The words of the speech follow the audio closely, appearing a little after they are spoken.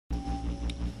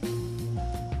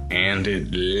And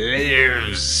it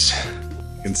lives.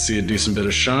 You can see a decent bit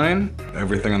of shine,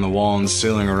 everything on the wall and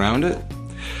ceiling around it.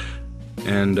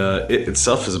 And it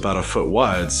itself is about a foot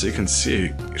wide, so you can see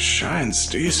it shines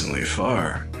decently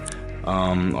far.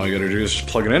 All you gotta do is just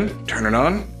plug it in, turn it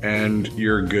on, and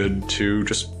you're good to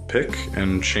just pick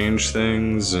and change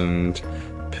things and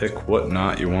pick what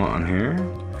knot you want on here.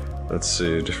 Let's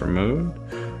see, a different mode.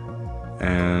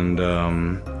 And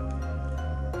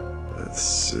let's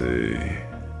see.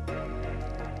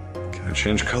 Can I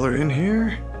change color in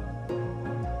here?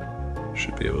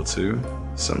 Should be able to.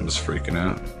 Something's freaking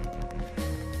out.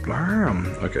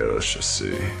 Okay, let's just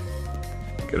see.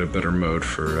 Get a better mode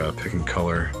for picking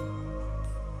color.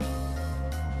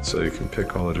 So you can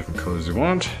pick all the different colors you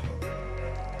want.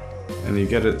 And you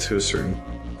get it to a certain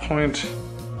point.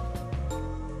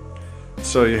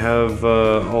 So you have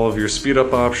all of your speed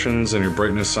up options and your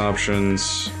brightness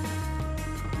options.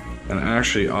 And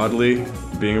actually, oddly,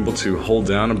 being able to hold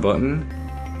down a button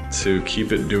to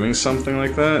keep it doing something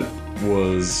like that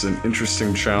was an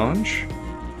interesting challenge.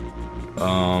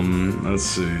 Let's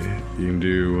see, you can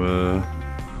do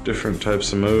different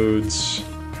types of modes.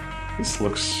 This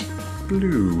looks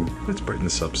blue. Let's brighten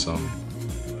this up some.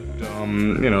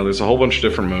 You know, there's a whole bunch of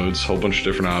different modes, a whole bunch of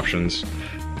different options,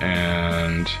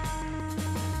 and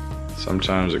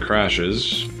sometimes it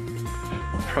crashes.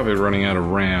 Probably running out of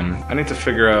RAM. I need to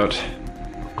figure out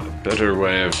a better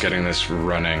way of getting this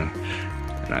running.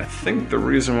 And I think the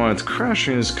reason why it's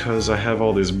crashing is because I have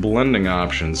all these blending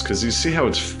options, because you see how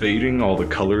it's fading all the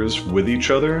colors with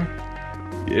each other?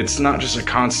 It's not just a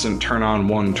constant turn on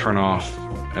one, turn off,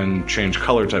 and change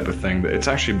color type of thing, but it's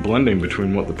actually blending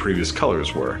between what the previous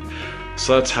colors were.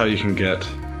 So that's how you can get,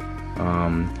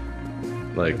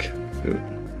 like,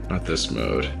 not this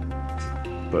mode,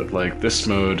 but like this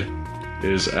mode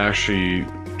is actually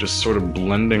just sort of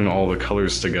blending all the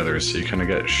colors together, so you kind of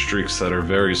get streaks that are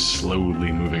very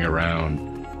slowly moving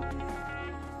around.